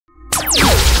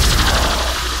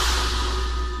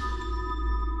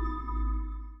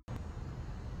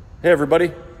Hey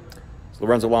everybody, it's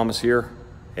Lorenzo Lamas here,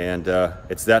 and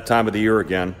it's that time of the year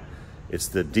again. It's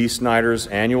the D. Snider's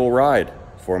annual ride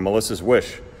for Melissa's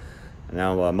Wish.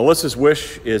 Now, Melissa's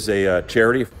Wish is a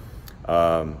charity.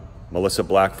 Melissa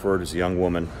Blackford is a young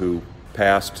woman who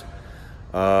passed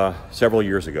several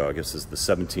years ago. I guess this is the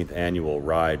 17th annual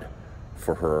ride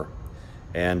for her.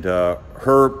 And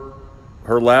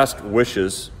her last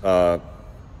wishes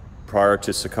prior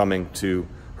to succumbing to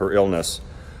her illness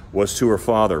was to her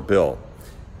father, Bill.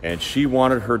 And she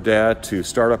wanted her dad to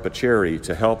start up a charity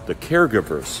to help the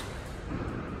caregivers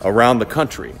around the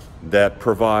country that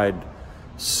provide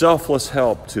selfless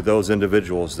help to those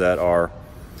individuals that are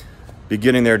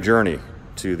beginning their journey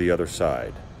to the other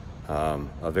side.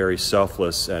 A very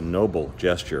selfless and noble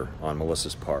gesture on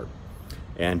Melissa's part.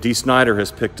 And D. Snider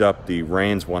has picked up the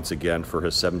reins once again for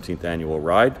his 17th annual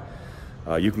ride.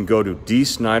 You can go to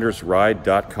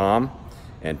dsnidersride.com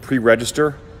and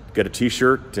pre-register, get a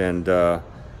t-shirt, and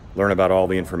learn about all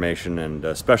the information, and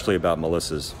especially about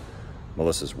Melissa's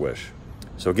wish.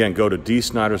 So again, go to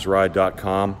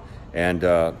dsnidersride.com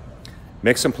and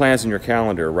make some plans in your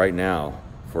calendar right now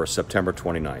for September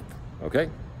 29th. Okay?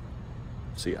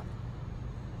 See ya.